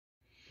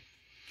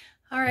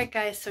Alright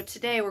guys, so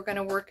today we're going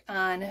to work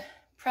on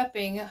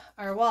prepping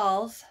our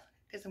walls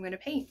because I'm going to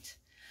paint.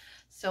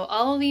 So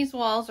all of these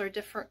walls are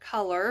different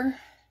color.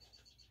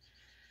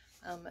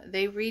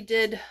 They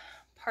redid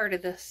part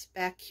of this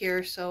back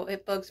here, so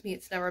it bugs me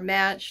it's never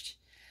matched.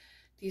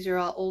 These are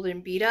all old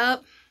and beat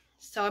up.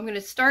 So I'm going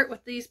to start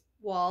with these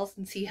walls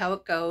and see how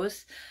it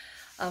goes.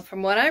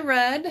 From what I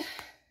read,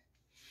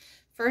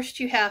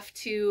 first you have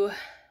to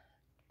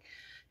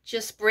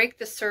just break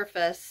the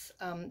surface.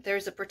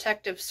 There's a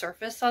protective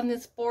surface on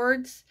these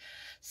boards,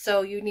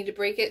 so you need to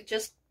break it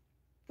just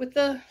with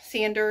the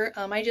sander.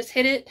 I just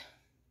hit it,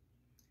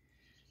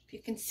 if you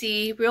can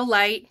see, real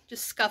light,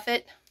 just scuff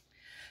it.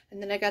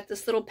 And then I got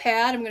this little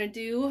pad. I'm going to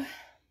do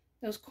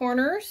those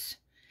corners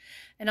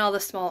and all the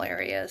small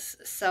areas.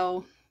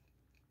 So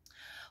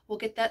we'll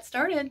get that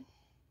started.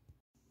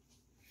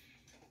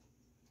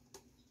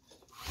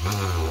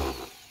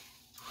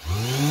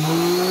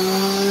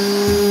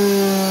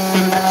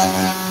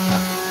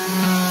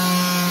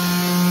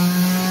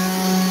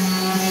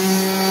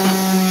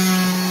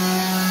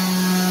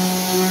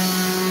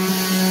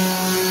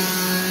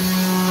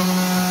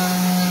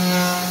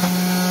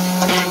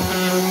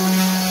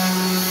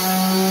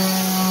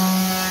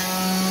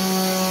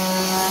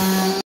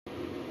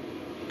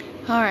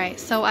 Alright,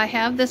 so I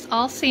have this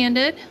all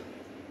sanded.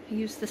 I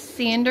use the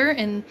sander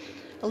and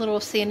a little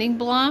sanding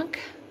block.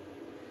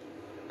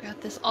 Got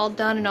this all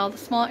done in all the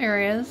small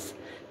areas.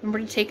 Remember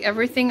to take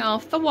everything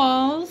off the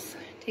walls.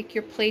 Take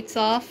your plates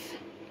off.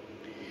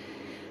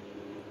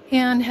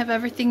 And have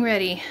everything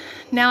ready.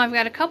 Now I've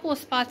got a couple of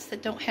spots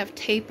that don't have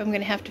tape. I'm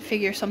going to have to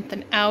figure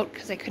something out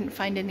because I couldn't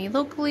find any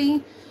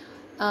locally.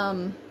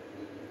 And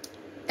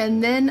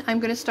then I'm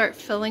going to start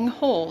filling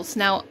holes.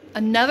 Now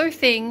another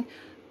thing,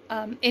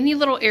 any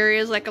little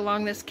areas like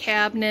along this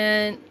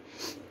cabinet,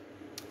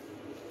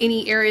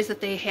 any areas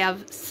that they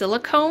have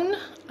silicone,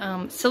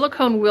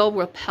 silicone will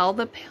repel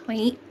the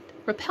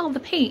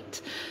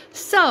paint.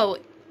 So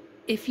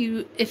if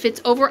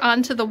it's over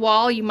onto the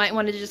wall, you might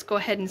want to just go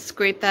ahead and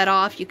scrape that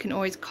off. You can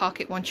always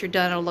caulk it once you're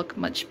done. It'll look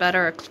much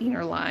better, a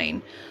cleaner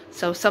line.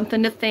 So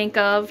something to think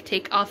of.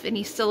 Take off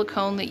any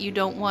silicone that you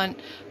don't want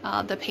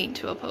the paint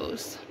to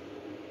oppose.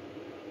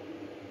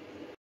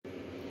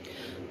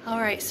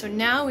 Alright, so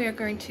now we are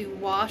going to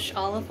wash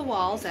all of the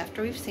walls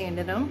after we've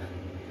sanded them.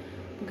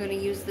 I'm going to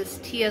use this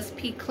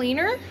TSP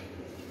cleaner.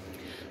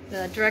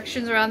 The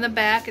directions are on the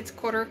back. It's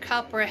 1/4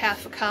 cup or a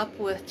 1/2 cup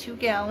with 2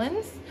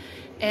 gallons.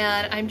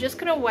 And I'm just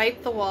going to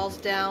wipe the walls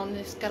down.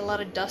 It's got a lot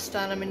of dust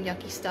on them and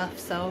yucky stuff,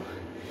 so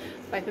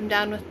wipe them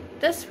down with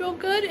this real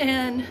good,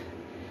 and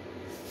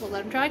we'll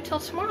let them dry till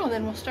tomorrow.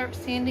 Then we'll start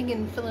sanding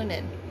and filling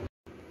in.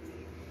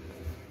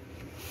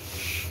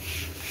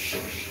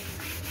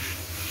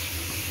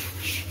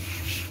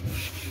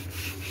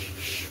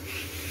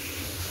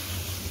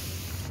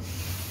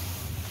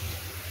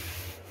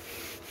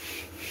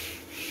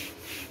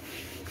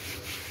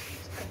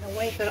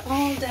 Wipe it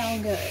all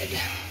down good.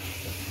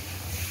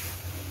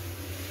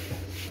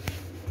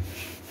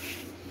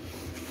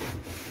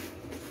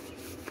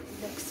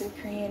 Nooks and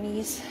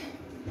crannies.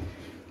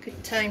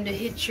 Good time to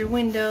hit your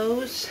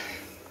windows.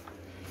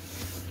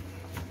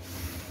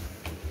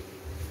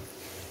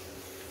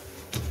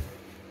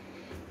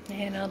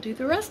 And I'll do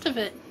the rest of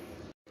it.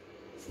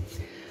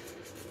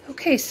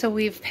 Okay, so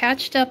we've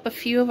patched up a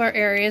few of our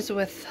areas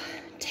with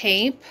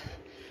tape.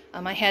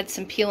 I had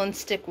some peel and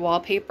stick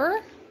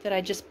wallpaper that I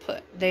just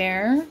put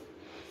there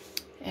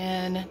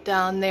and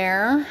down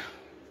there,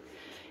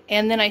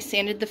 and then I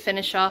sanded the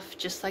finish off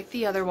just like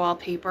the other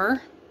wallpaper.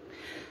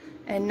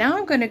 And now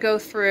I'm going to go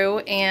through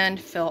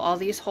and fill all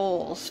these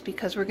holes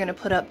because we're going to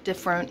put up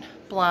different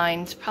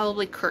blinds,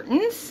 probably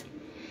curtains.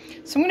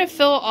 So I'm going to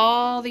fill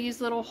all these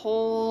little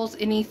holes,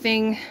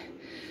 anything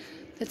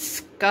that's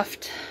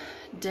scuffed,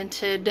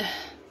 dented,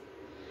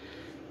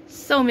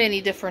 so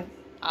many different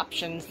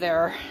options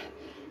there.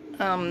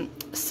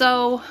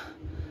 So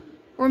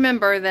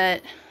remember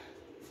that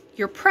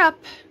your prep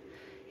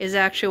is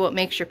actually what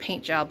makes your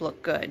paint job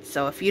look good.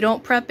 So if you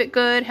don't prep it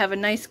good, have a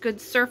nice good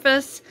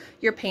surface,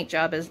 your paint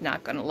job is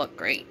not going to look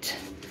great.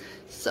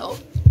 So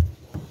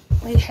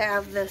we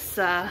have this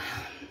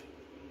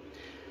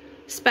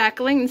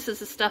spackling. This is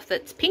the stuff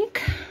that's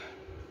pink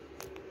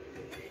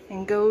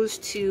and goes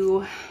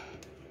to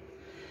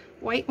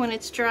white when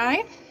it's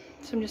dry.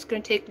 So I'm just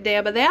going to take a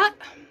dab of that,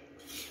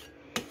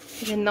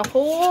 put it in the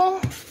hole,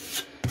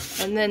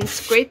 and then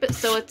scrape it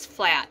so it's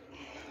flat.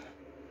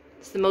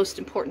 It's the most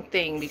important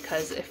thing,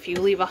 because if you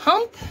leave a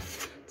hump,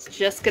 it's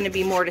just going to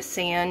be more to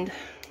sand.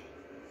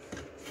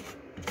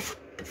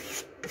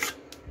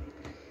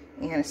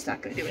 And it's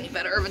not going to do any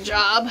better of a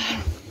job.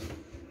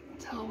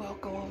 So we'll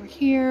go over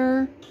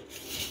here.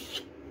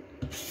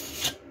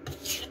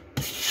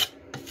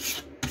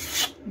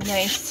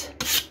 Nice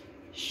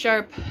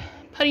sharp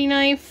putty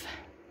knife.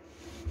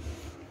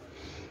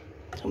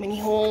 So many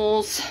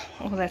holes.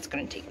 Oh, that's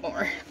going to take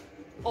more.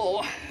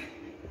 Oh,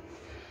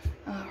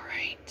 all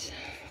right.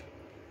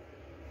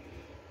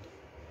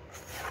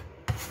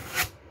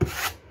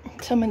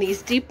 Some of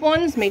these deep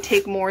ones may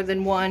take more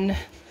than one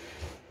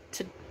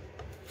to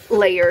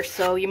layer,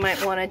 so you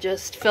might want to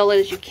just fill it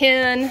as you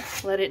can,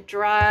 let it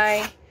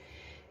dry,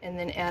 and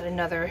then add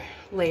another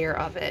layer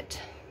of it.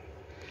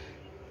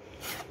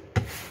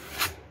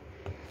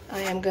 I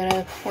am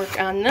gonna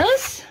work on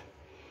this,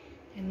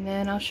 and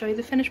then I'll show you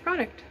the finished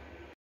product.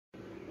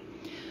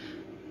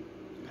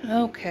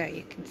 Okay,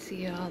 you can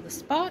see all the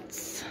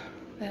spots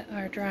that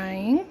are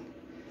drying.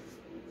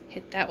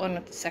 Hit that one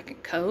with the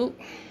second coat.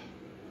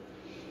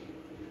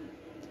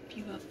 A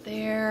few up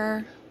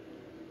there,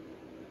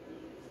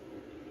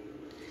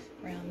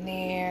 around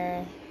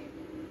there.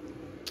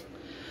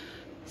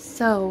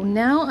 So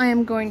now I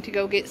am going to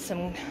go get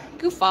some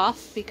goof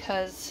off,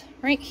 because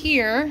right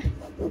here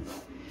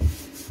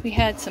we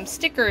had some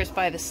stickers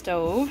by the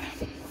stove,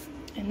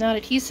 and that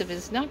adhesive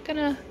is not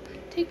gonna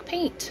take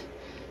paint.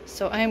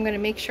 So I am gonna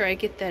make sure I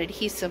get that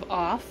adhesive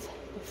off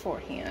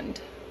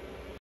beforehand.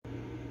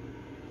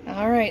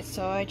 All right,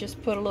 so I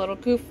just put a little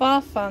goof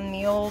off on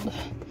the old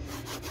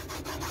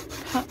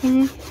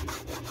cotton.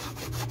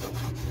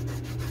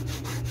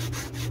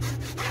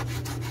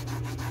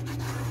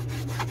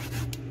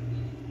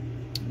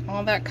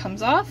 All that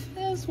comes off,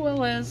 as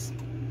well as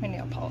my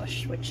nail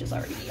polish, which is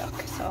already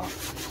yuck. So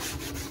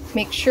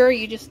make sure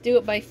you just do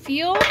it by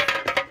feel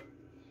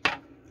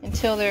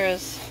until there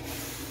is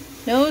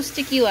no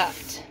sticky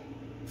left.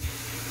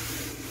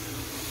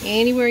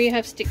 Anywhere you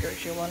have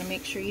stickers, you want to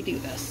make sure you do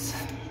this.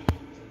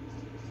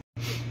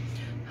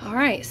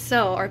 Alright,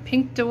 so our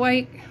pink to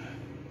white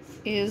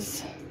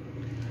is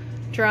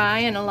dry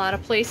in a lot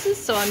of places,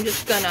 so I'm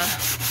just gonna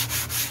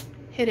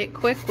hit it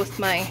quick with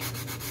my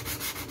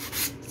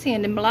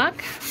sanding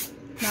block,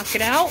 knock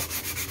it out,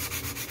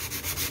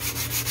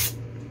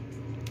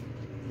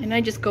 and I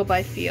just go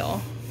by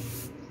feel.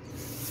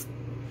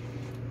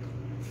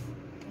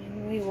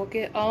 And we will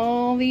get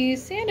all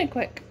these sanded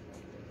quick.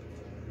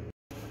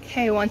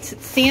 Okay, once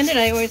it's sanded,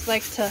 I always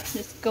like to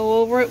just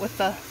go over it with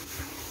a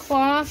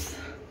cloth.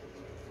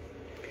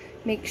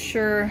 Make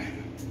sure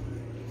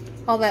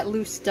all that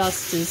loose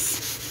dust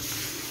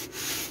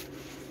is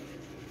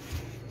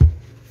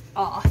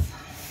off.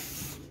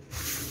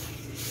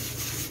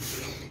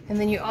 And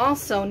then you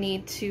also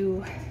need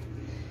to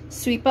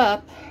sweep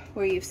up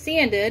where you've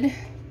sanded,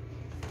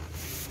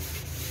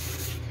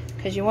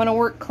 because you want to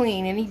work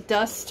clean. Any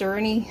dust or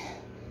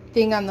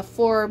anything on the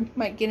floor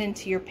might get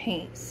into your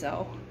paint,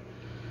 so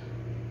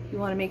you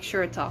want to make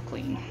sure it's all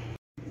clean.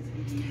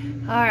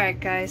 Alright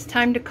guys,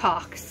 time to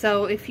caulk.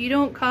 So if you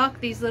don't caulk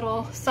these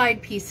little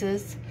side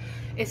pieces,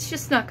 it's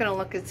just not going to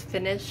look as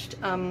finished.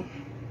 The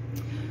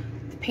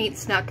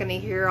paint's not going to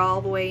adhere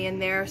all the way in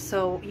there,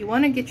 so you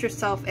want to get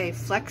yourself a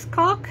flex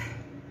caulk.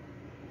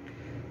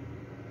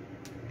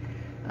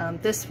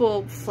 This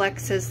will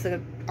flex as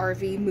the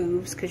RV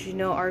moves, because you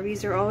know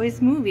RVs are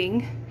always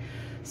moving.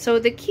 So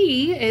the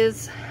key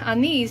is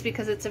on these,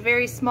 because it's a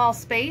very small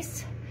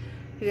space,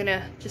 you're going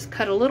to just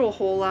cut a little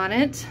hole on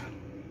it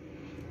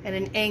at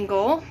an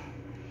angle,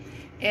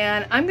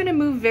 and I'm going to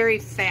move very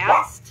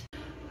fast.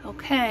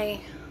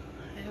 Okay,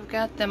 I've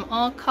got them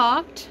all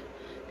caulked.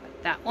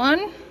 Got that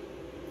one,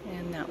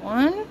 and that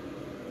one,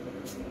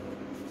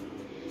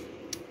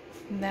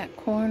 and that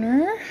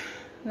corner,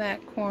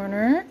 that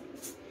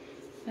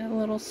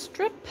little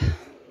strip,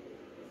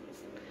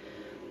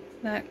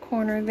 that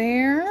corner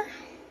there,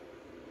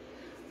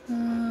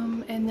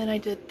 and then I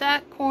did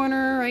that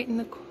corner right in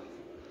the,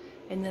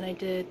 and then I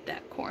did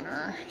that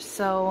corner.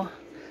 So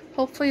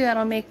hopefully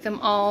that'll make them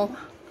all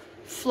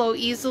flow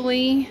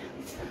easily.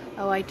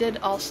 Oh, I did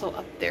also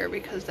up there,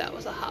 because that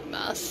was a hot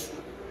mess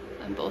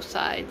on both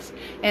sides.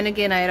 And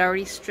again, I had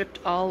already stripped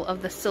all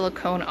of the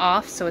silicone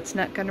off, so it's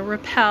not going to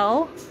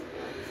repel.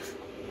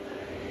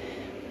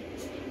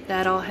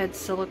 That all had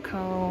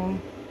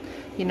silicone,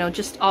 you know,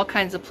 just all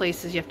kinds of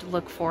places you have to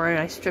look for it.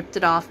 I stripped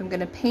it off. I'm going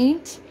to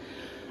paint,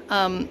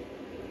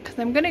 because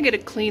I'm going to get a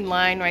clean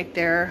line right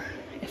there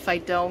if I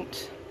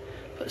don't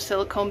put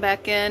silicone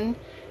back in.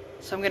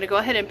 So I'm going to go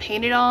ahead and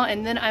paint it all,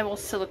 and then I will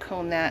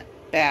silicone that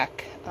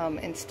back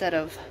instead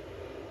of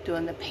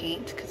doing the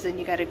paint, because then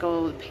you got to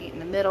go with the paint in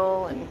the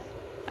middle, and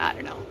I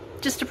don't know,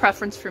 just a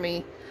preference for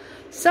me.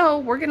 So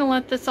we're going to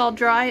let this all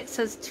dry. It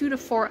says 2 to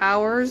 4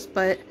 hours,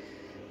 but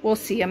we'll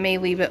see. I may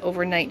leave it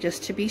overnight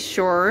just to be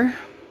sure,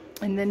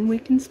 and then we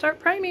can start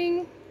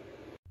priming.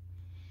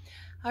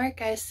 Alright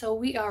guys, so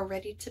we are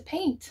ready to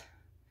paint.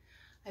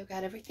 I've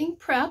got everything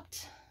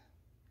prepped.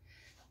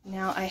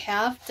 Now I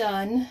have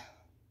done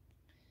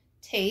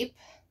tape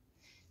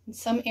in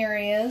some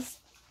areas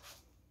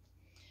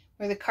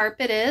where the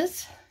carpet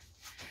is,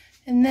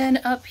 and then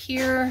up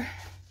here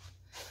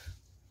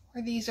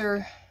where these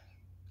are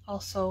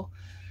also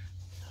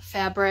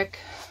fabric,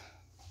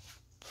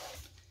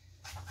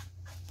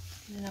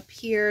 and then up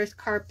here is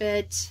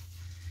carpet.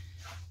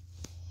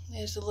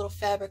 There's a little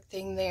fabric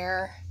thing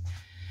there,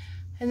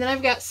 and then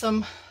I've got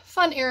some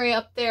fun area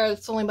up there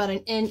that's only about 1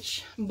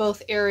 inch in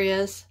both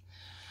areas.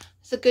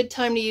 It's a good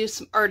time to use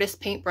some artist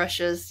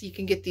paintbrushes. You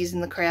can get these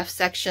in the craft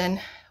section.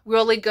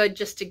 Really good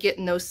just to get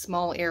in those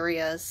small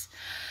areas.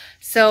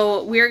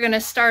 So we're going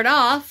to start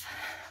off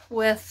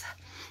with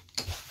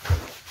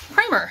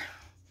primer.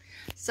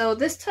 So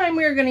this time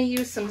we're going to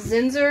use some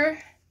Zinsser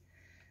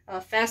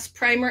Fast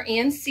Primer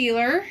and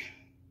Sealer.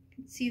 You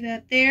can see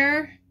that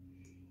there.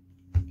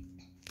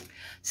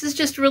 This is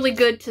just really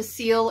good to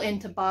seal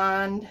and to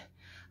bond,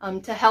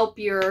 to help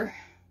your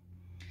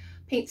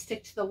paint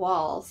stick to the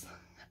walls.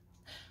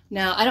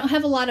 Now, I don't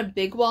have a lot of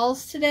big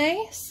walls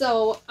today,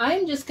 so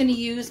I'm just going to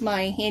use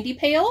my handy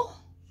pail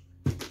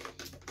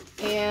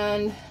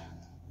and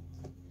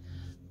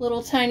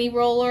little tiny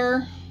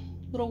roller,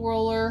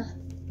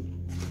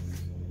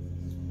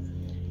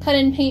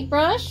 cut-in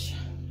paintbrush.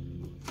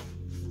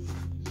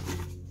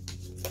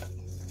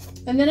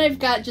 And then I've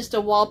got just a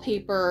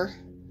wallpaper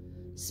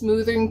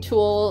smoothing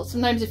tool.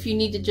 Sometimes if you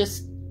need to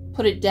just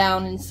put it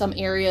down in some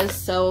areas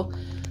so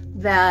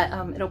that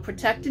it'll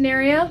protect an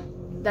area,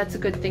 that's a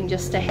good thing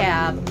just to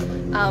have.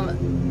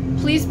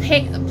 Please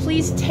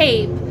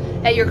tape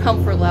at your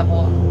comfort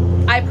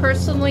level. I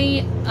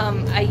personally,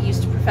 I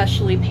used to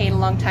professionally paint a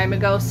long time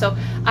ago, so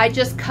I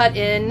just cut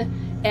in,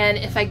 and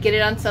if I get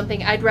it on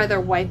something, I'd rather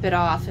wipe it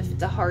off if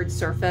it's a hard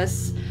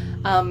surface.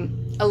 A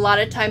lot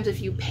of times if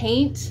you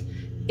paint,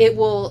 it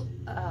will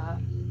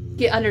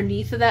get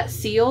underneath of that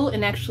seal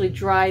and actually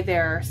dry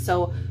there.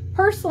 So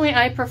personally,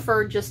 I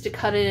prefer just to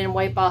cut it and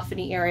wipe off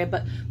any area,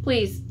 but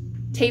please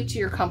tape to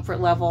your comfort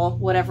level,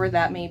 whatever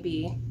that may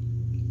be.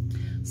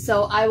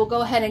 So I will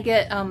go ahead and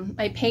get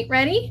my paint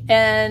ready,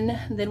 and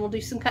then we'll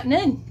do some cutting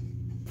in.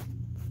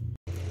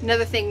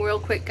 Another thing real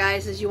quick,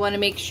 guys, is you want to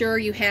make sure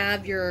you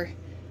have your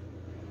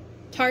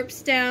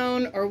tarps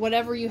down or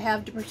whatever you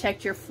have to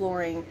protect your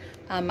flooring.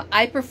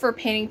 I prefer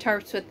painting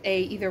tarps with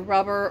either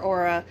rubber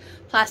or a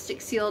plastic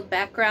sealed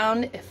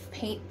background. If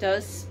paint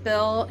does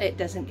spill, it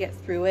doesn't get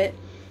through it.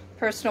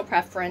 Personal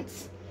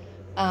preference.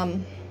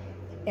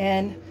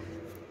 And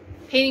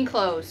painting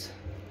clothes.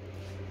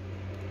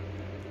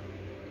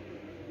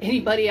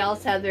 Anybody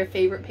else have their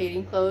favorite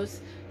painting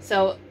clothes?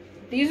 So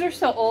these are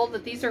so old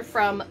that these are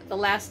from the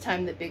last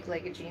time that big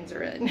legged jeans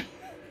are in.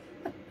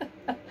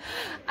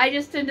 I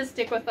just tend to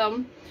stick with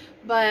them,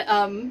 but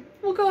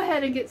we'll go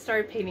ahead and get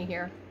started painting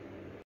here.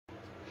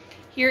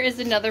 Here is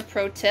another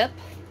pro tip.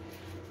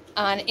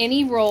 On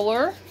any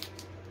roller,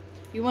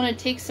 you want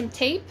to take some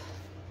tape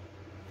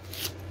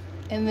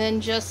and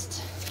then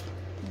just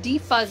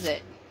defuzz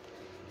it.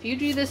 If you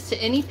do this to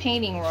any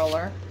painting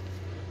roller,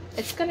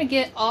 it's going to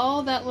get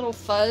all that little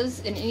fuzz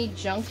and any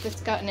junk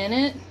that's gotten in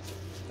it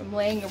from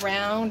laying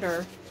around,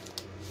 or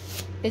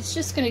it's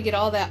just going to get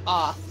all that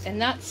off, and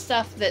that's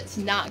stuff that's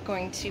not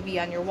going to be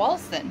on your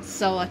walls then,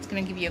 so it's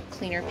going to give you a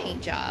cleaner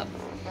paint job.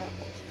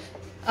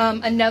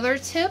 Another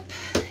tip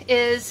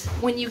is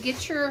when you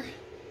get your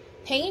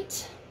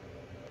paint,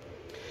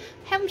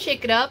 have them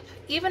shake it up,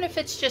 even if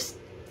it's just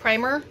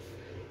primer.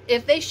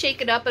 If they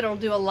shake it up, it'll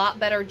do a lot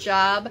better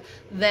job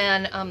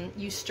than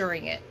you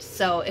stirring it.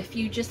 So if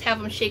you just have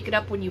them shake it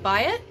up when you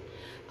buy it,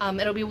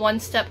 it'll be one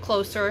step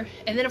closer,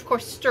 and then of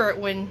course stir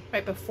it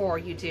right before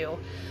you do.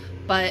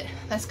 But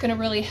that's going to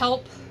really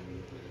help.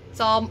 It's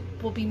all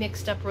will be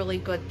mixed up really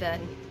good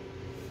then.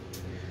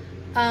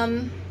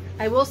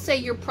 I will say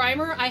your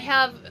primer, I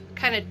have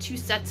kind of 2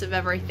 sets of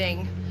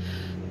everything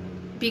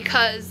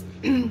because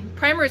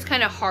primer is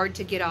kind of hard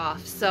to get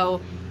off.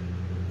 So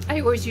I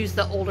always use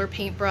the older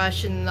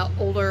paintbrush and the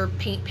older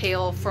paint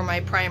pail for my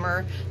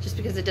primer just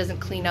because it doesn't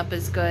clean up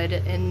as good.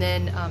 And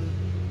then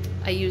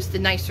I use the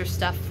nicer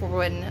stuff for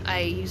when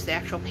I use the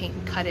actual paint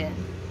and cut in.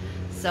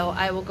 So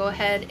I will go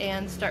ahead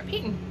and start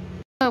painting.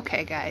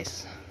 Okay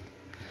guys,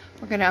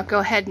 we're gonna go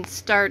ahead and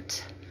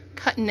start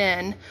cutting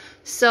in.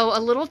 So a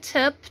little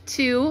tip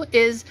too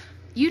is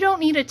you don't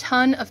need a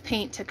ton of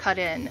paint to cut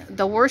in.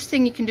 The worst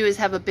thing you can do is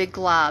have a big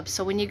glob.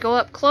 So when you go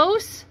up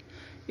close,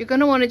 you're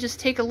gonna wanna just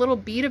take a little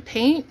bead of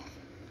paint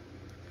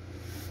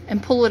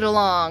and pull it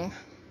along.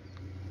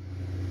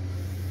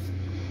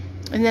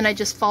 And then I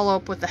just follow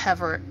up with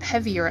a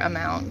heavier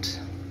amount.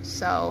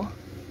 So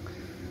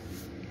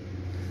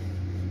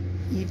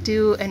you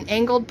do an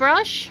angled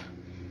brush,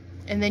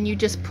 and then you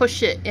just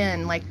push it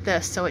in like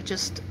this so it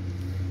just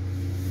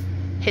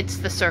hits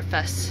the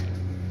surface.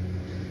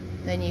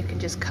 Then you can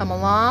just come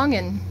along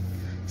and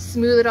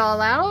smooth it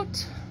all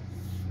out.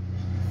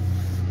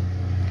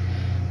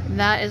 And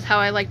that is how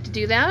I like to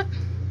do that.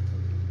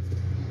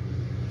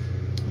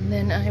 And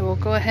then I will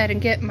go ahead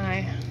and get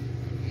my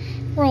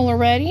roller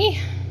ready.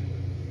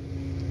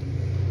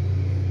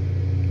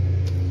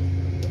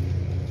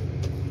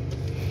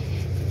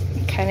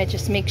 Kind of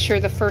just make sure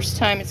the first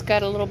time it's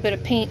got a little bit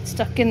of paint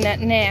stuck in that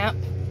nap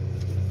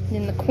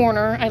in the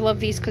corner. I love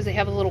these because they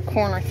have a little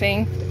corner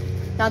thing.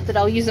 Not that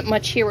I'll use it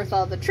much here with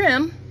all the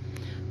trim,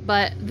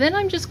 but then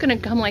I'm just going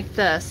to come like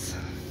this.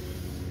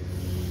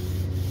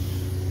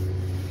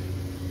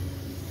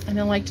 And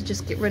I like to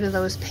just get rid of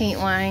those paint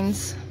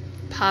lines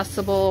if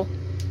possible.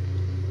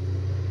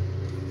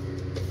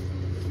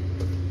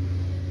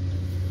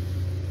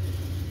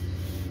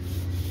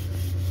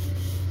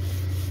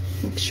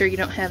 Make sure you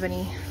don't have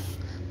any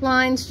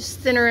lines, just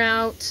thin her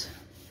out.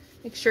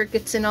 Make sure it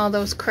gets in all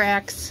those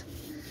cracks.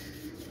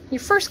 Your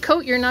first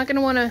coat, you're not going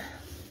to want to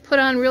put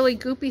on really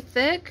goopy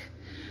thick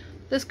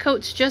This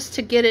coat's just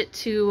to get it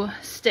to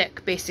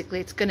stick, basically.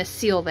 It's gonna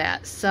seal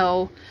that.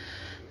 So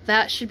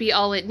that should be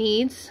all it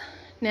needs.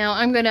 Now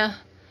I'm gonna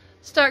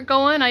start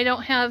going. I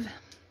don't have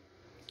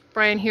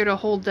Brian here to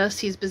hold this.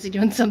 He's busy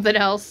doing something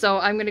else. So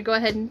I'm gonna go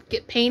ahead and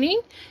get painting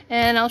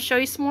and I'll show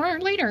you some more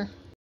later.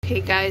 Okay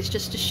guys,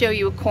 just to show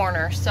you a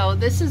corner. So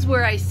this is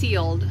where I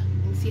sealed.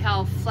 You can see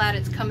how flat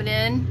it's coming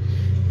in.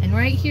 And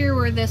right here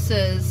where this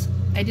is,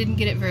 I didn't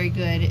get it very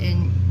good.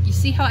 And you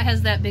see how it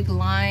has that big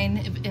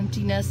line of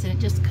emptiness and it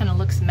just kind of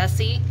looks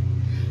messy?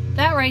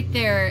 That right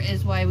there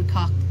is why we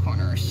caulk the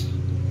corners.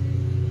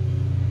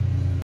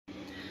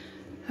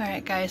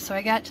 Alright guys, so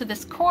I got to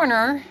this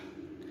corner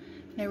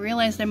and I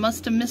realized I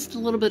must have missed a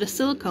little bit of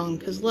silicone,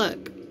 because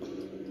look.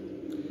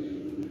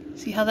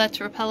 See how that's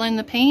repelling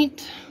the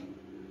paint?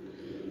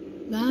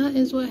 That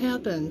is what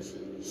happens.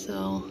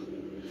 So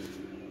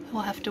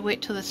we'll have to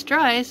wait till this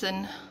dries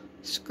and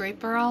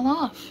scrape her all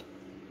off.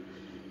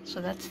 So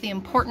that's the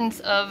importance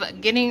of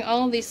getting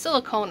all of these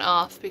silicone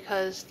off,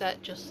 because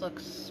that just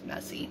looks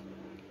messy.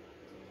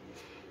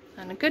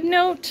 On a good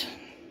note,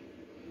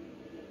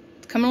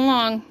 it's coming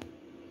along.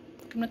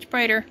 Looking much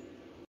brighter.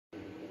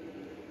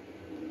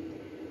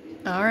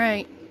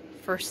 Alright,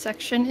 first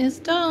section is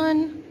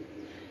done.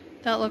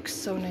 That looks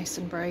so nice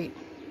and bright.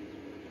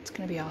 It's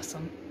gonna be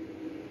awesome.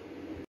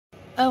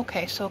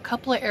 Okay, so a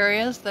couple of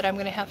areas that I'm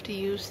gonna have to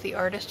use the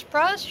artist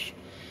brush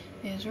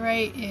is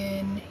right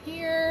in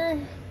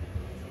here.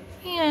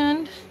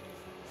 And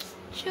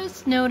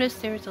just notice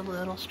there's a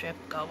little strip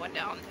going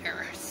down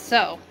there.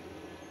 So,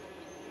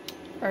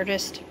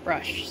 artist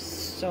brush,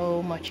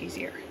 so much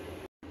easier.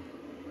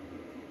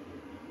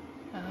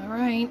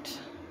 Alright,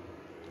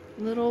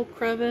 little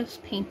crevice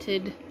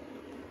painted.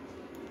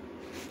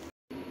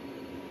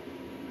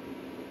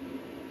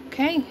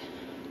 Okay,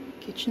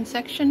 kitchen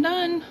section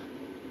done.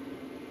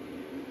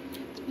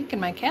 It's making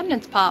my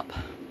cabinets pop.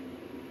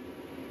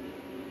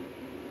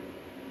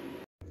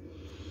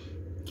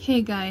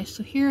 Okay guys,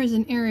 so here is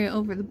an area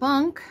over the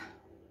bunk.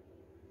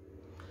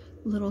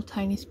 Little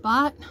tiny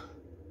spot.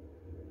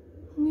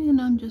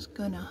 And I'm just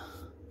gonna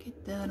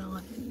get that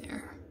on in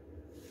there.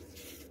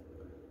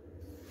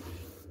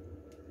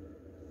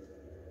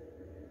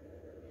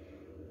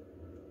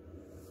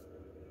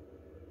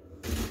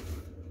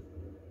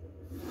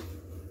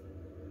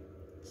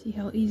 See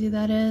how easy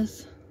that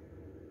is?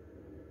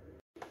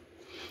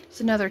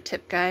 It's another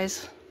tip,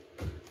 guys.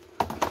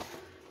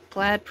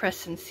 Glad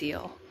press and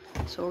seal.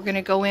 So we're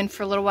gonna go in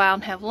for a little while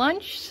and have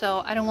lunch.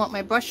 So I don't want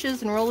my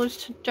brushes and rollers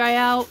to dry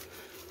out.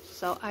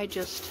 So I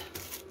just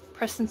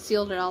press and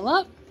sealed it all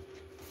up.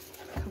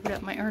 Covered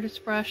up my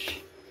artist brush.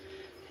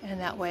 And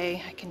that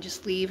way I can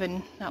just leave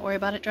and not worry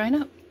about it drying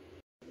up.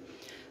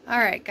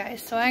 Alright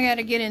guys, so I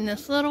gotta get in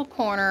this little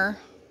corner.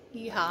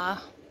 Yeehaw.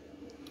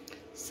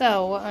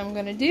 So what I'm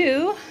gonna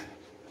do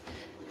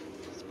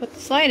is put the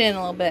slide in a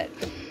little bit.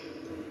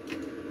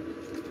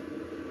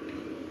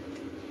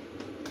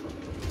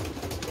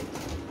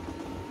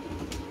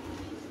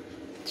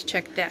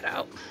 Check that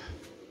out.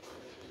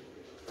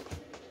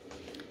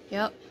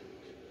 Yep.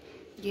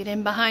 Get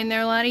in behind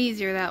there a lot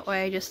easier that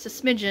way, just a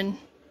smidgen.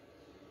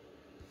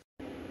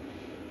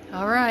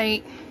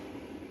 Alright.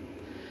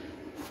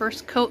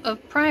 First coat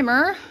of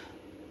primer,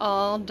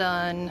 all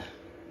done.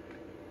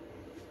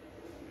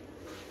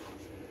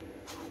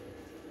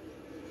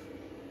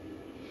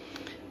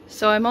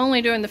 So I'm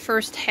only doing the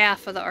first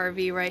half of the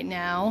RV right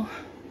now.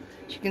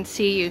 As you can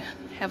see, you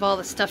have all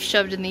the stuff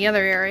shoved in the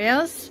other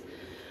areas.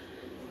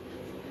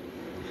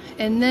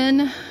 And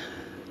then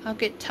I'll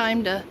get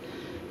time to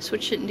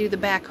switch it and do the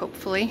back,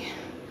 hopefully.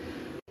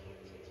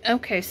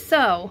 Okay,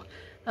 so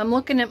I'm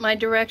looking at my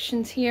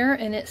directions here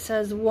and it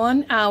says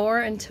 1 hour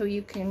until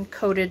you can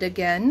coat it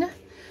again.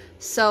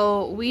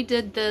 So we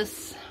did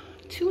this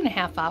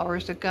 2.5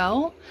 hours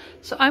ago.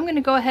 So I'm going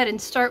to go ahead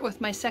and start with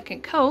my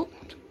second coat.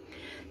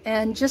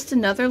 And just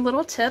another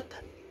little tip.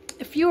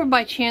 If you were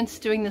by chance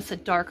doing this a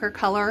darker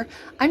color,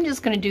 I'm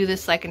just going to do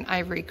this like an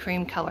ivory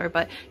cream color,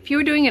 but if you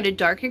were doing it a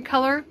darker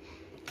color,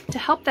 to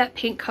help that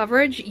paint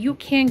coverage, you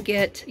can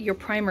get your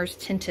primers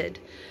tinted.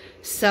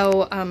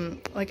 So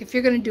like if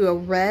you're going to do a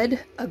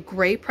red, a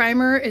gray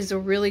primer is a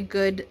really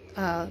good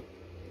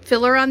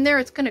filler on there.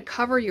 It's going to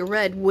cover your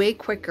red way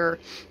quicker.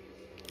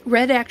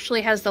 Red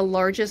actually has the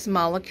largest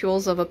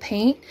molecules of a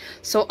paint,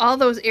 so all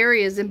those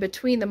areas in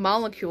between the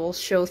molecules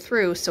show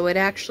through, so it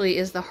actually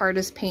is the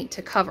hardest paint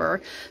to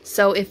cover.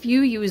 So if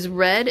you use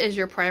red as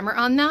your primer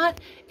on that,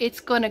 it's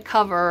going to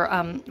cover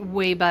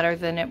way better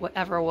than it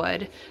ever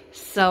would.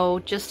 So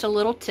just a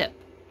little tip.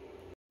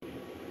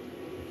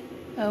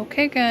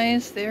 Okay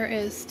guys, there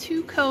is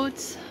 2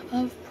 coats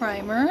of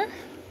primer.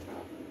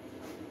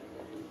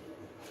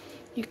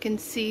 You can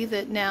see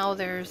that now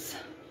there's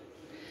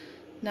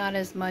not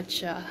as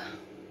much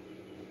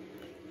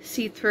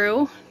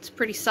see-through. It's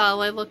pretty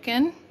solid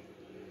looking.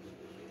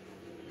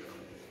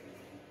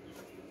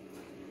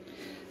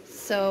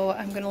 So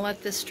I'm going to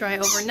let this dry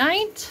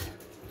overnight.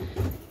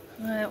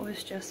 That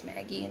was just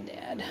Maggie and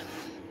Dad.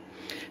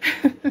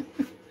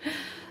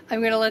 I'm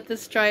going to let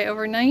this dry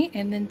overnight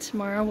and then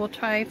tomorrow we'll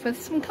try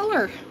with some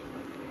color.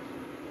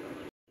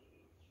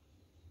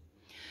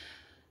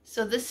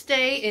 So this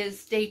day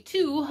is day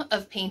 2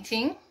 of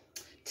painting.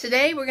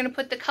 Today we're going to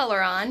put the color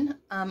on.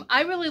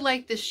 I really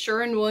like this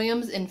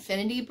Sherwin-Williams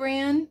Infinity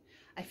brand.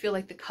 I feel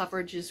like the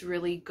coverage is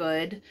really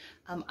good.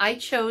 I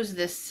chose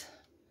this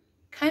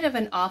kind of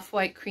an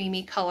off-white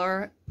creamy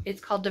color.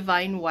 It's called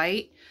Divine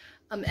White.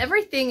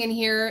 Everything in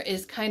here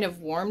is kind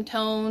of warm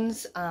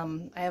tones.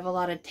 I have a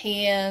lot of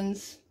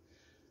tans,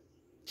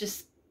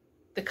 just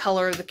the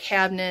color of the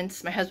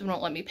cabinets. My husband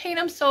won't let me paint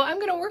them, so I'm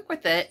going to work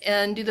with it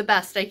and do the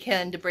best I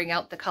can to bring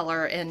out the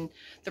color and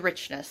the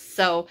richness.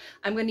 So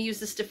I'm going to use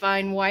this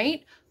Divine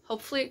White.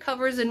 Hopefully it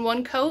covers in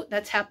one coat.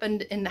 That's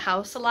happened in the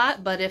house a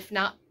lot, but if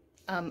not,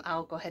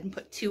 I'll go ahead and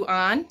put 2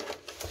 on.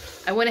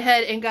 I went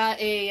ahead and got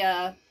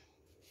a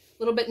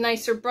little bit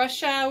nicer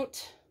brush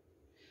out.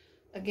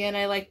 Again,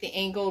 I like the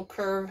angled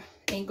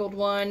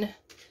one.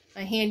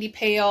 My handy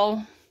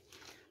pail.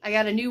 I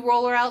got a new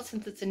roller out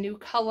since it's a new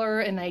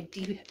color, and I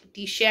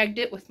de-shagged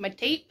it with my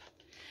tape.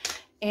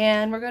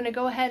 And we're going to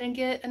go ahead and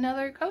get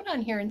another coat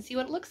on here and see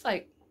what it looks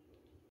like.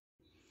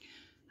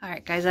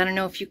 Alright guys, I don't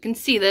know if you can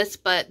see this,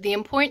 but the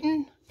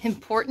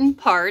important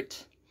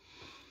part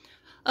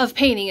of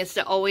painting is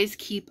to always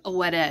keep a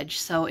wet edge.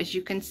 So as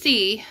you can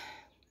see,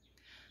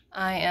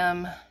 I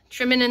am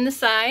trimming in the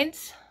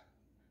sides,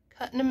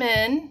 cutting them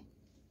in.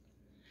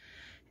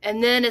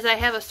 And then as I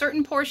have a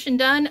certain portion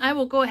done, I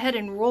will go ahead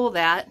and roll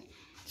that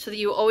so that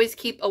you always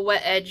keep a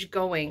wet edge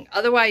going.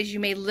 Otherwise,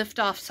 you may lift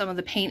off some of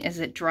the paint as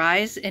it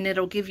dries, and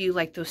it'll give you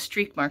like those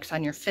streak marks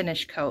on your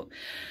finish coat.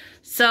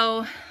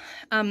 So,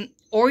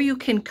 or you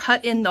can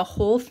cut in the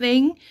whole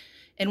thing,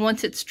 and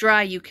once it's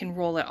dry, you can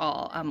roll it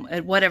all,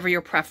 at whatever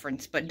your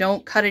preference. But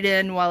don't cut it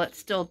in while it's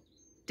still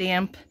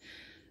damp,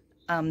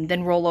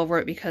 then roll over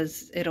it,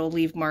 because it'll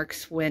leave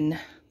marks when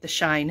the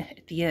shine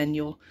at the end.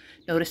 You'll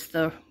notice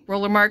the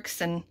roller marks,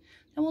 and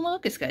it won't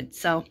look as good.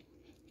 So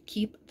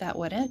keep that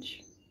wet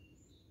edge.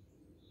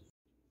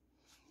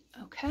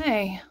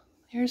 Okay,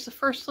 here's the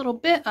first little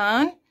bit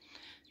on.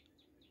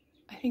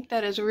 I think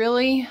that is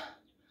really,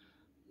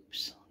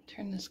 oops,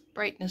 turn this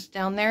brightness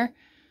down there.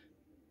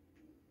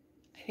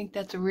 I think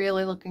that's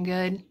really looking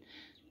good.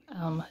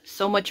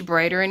 So much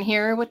brighter in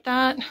here with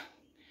that.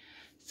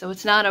 So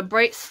it's not a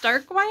bright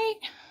stark white,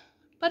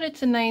 but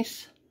it's a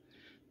nice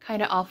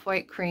kind of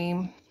off-white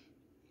cream.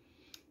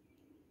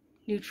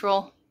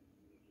 Neutral.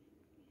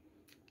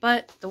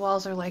 But the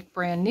walls are like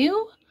brand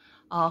new,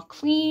 all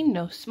clean,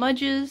 no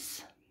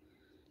smudges.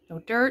 No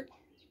dirt.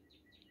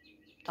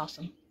 It's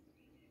awesome.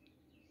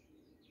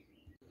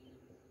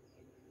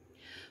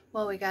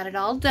 Well, we got it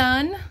all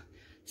done.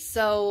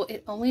 So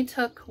it only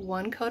took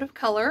 1 coat of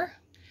color,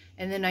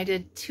 and then I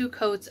did 2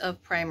 coats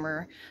of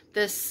primer.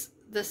 This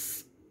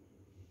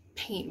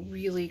paint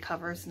really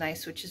covers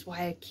nice, which is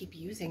why I keep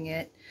using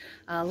it.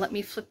 Let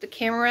me flip the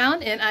camera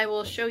around and I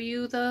will show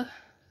you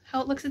how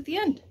it looks at the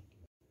end.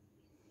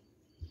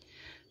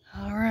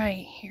 All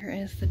right, here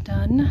is the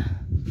done.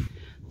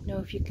 I don't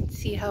know if you can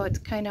see how it's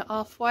kind of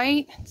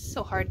off-white. It's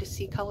so hard to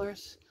see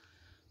colors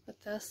with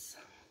this.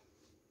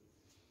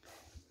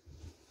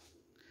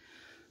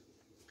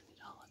 Get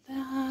all of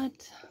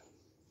that.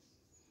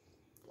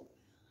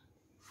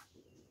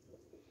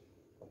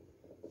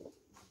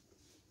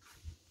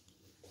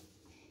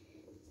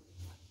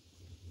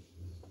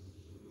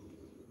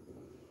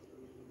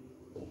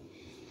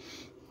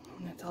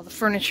 And that's all the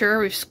furniture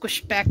we've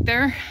squished back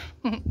there.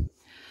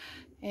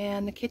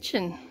 And the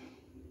kitchen.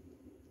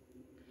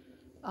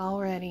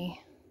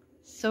 Already.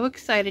 So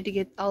excited to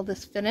get all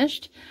this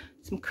finished.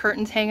 Some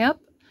curtains hang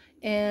up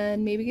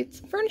and maybe get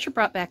some furniture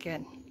brought back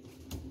in.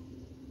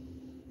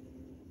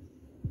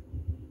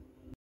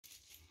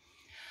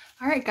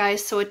 Alright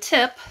guys, so a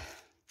tip.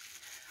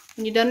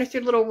 When you're done with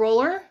your little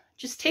roller,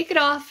 just take it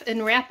off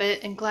and wrap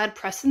it in Glad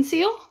Press and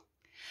Seal.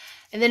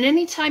 And then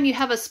anytime you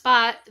have a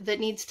spot that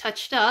needs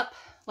touched up,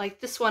 like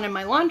this one in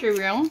my laundry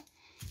room,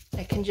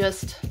 I can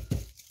just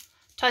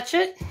touch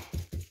it,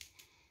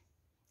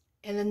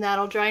 and then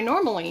that'll dry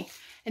normally.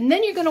 And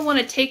then you're going to want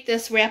to take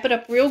this, wrap it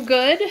up real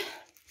good,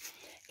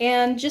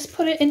 and just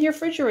put it in your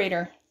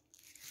refrigerator.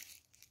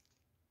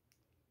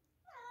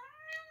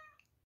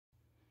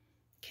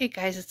 Okay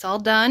guys, it's all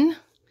done.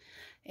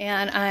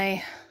 And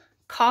I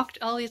caulked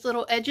all these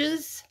little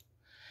edges.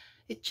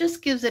 It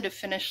just gives it a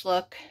finished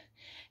look.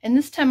 And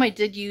this time I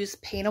did use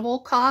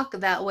paintable caulk.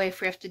 That way if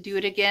we have to do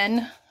it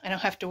again, I don't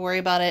have to worry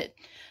about it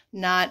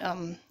not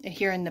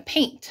adhering the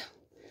paint.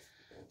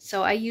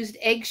 So I used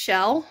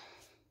eggshell.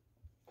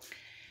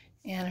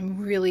 And I'm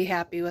really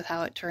happy with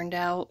how it turned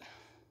out.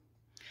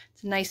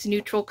 It's a nice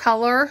neutral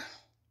color.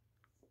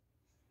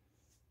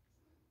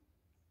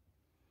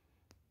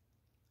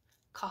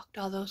 Caulked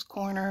all those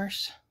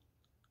corners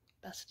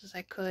best as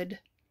I could.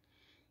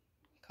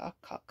 Caulk,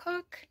 caulk,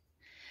 caulk.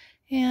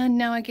 And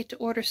now I get to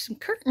order some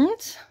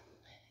curtains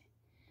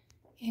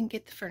and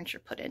get the furniture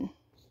put in.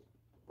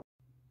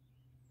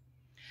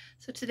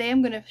 So today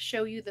I'm going to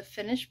show you the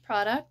finished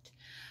product.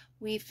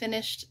 We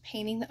finished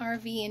painting the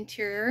RV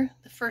interior,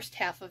 the first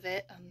half of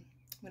it. I'm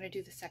going to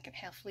do the second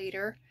half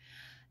later.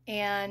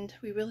 And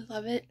we really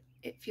love it.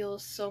 It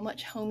feels so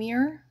much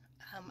homier.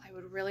 I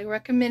would really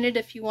recommend it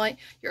if you want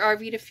your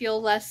RV to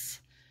feel less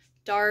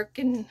dark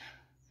and,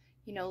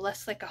 you know,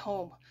 less like a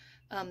home.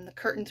 The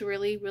curtains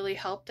really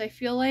helped, I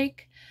feel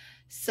like.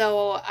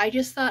 So I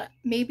just thought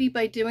maybe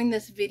by doing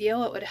this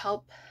video it would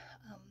help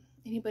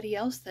anybody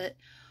else that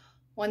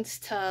wants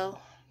to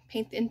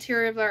paint the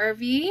interior of our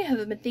RV.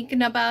 I've been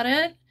thinking about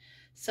it,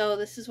 so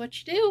this is what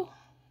you do.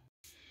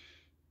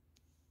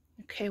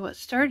 Okay, what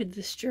started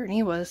this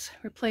journey was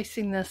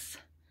replacing this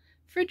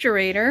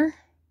refrigerator,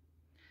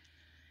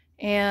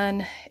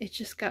 and it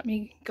just got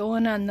me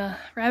going on the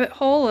rabbit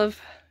hole of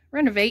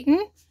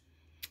renovating.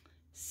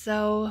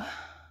 So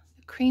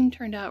the cream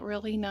turned out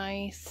really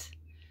nice,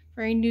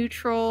 very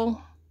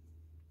neutral.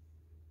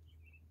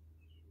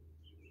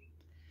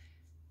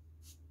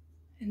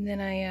 And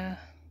then I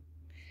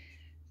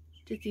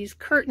did these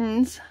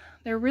curtains.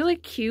 They're really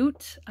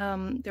cute.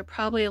 They're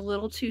probably a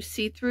little too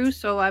see-through,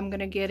 so I'm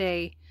gonna get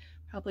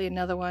probably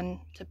another one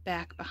to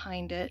back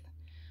behind it,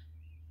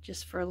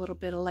 just for a little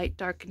bit of light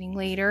darkening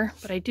later.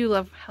 But I do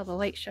love how the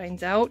light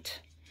shines out.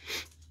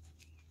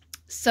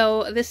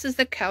 So this is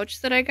the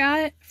couch that I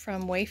got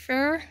from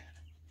Wayfair.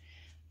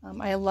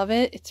 I love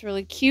it. It's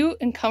really cute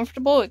and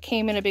comfortable. It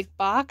came in a big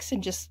box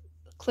and just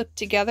clipped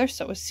together,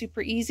 so it was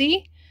super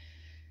easy.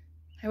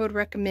 I would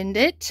recommend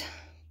it.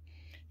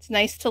 It's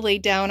nice to lay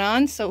down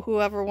on, so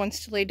whoever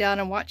wants to lay down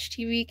and watch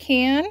TV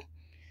can.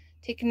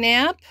 Take a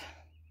nap.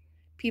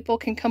 People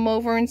can come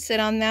over and sit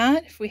on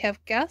that if we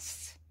have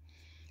guests.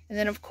 And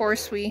then of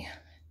course we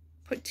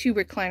put 2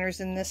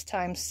 recliners in this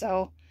time,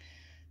 so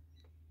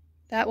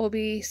that will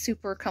be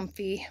super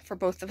comfy for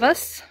both of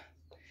us.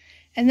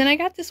 And then I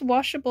got this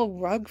washable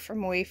rug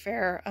from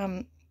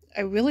Wayfair.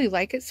 I really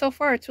like it so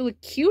far. It's really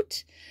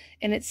cute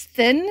and it's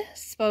thin,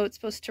 so it's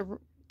supposed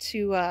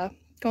to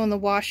go in the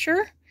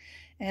washer.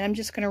 And I'm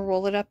just going to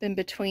roll it up in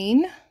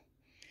between.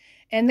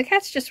 And the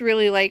cats just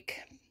really like,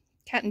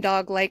 cat and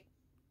dog like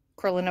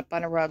curling up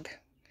on a rug.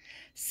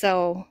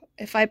 So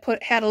if I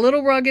had a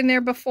little rug in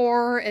there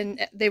before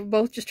and they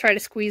both just try to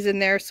squeeze in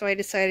there, so I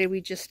decided we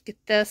just get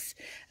this.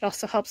 It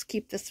also helps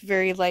keep this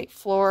very light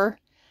floor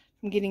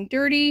from getting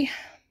dirty.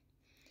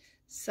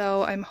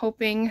 So I'm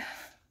hoping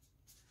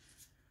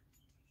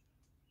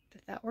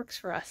that that works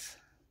for us.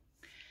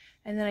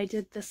 And then I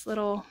did this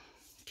little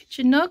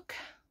kitchen nook.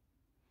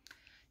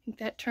 I think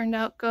that turned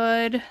out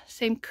good.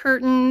 Same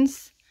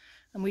curtains.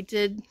 And we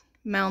did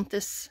mount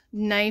this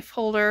knife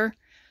holder.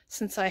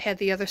 Since I had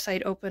the other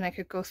side open, I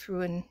could go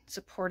through and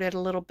support it a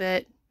little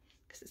bit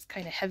because it's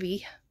kind of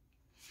heavy.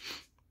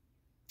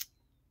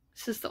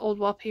 This is the old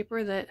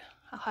wallpaper that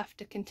I'll have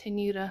to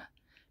continue to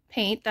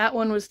paint. That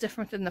one was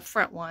different than the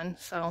front one.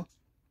 So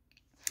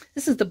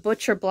this is the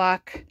butcher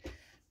block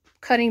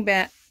cutting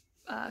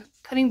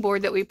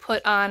board that we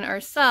put on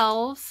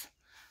ourselves.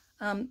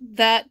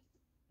 That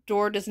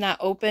door does not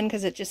open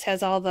because it just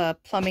has all the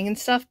plumbing and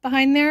stuff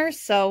behind there.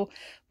 So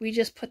we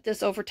just put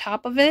this over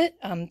top of it.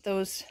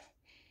 Those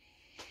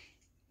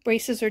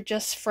braces are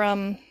just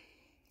from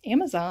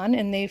Amazon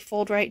and they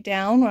fold right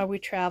down while we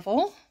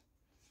travel.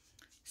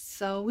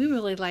 So we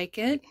really like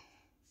it.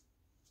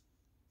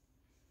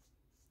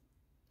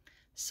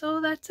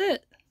 So that's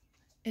it.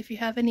 If you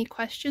have any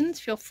questions,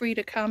 feel free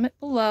to comment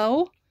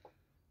below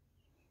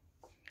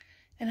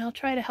and I'll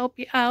try to help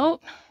you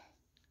out.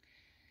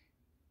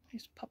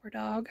 Here's Pupper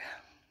Dog.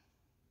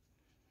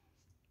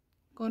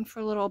 Going for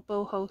a little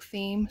boho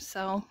theme,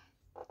 so.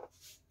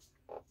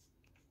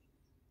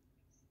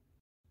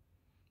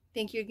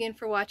 Thank you again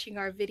for watching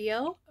our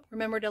video.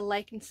 Remember to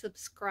like and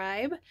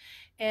subscribe,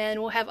 and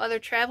we'll have other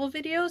travel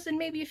videos and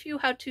maybe a few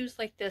how-tos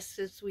like this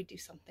as we do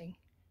something.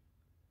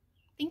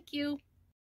 Thank you.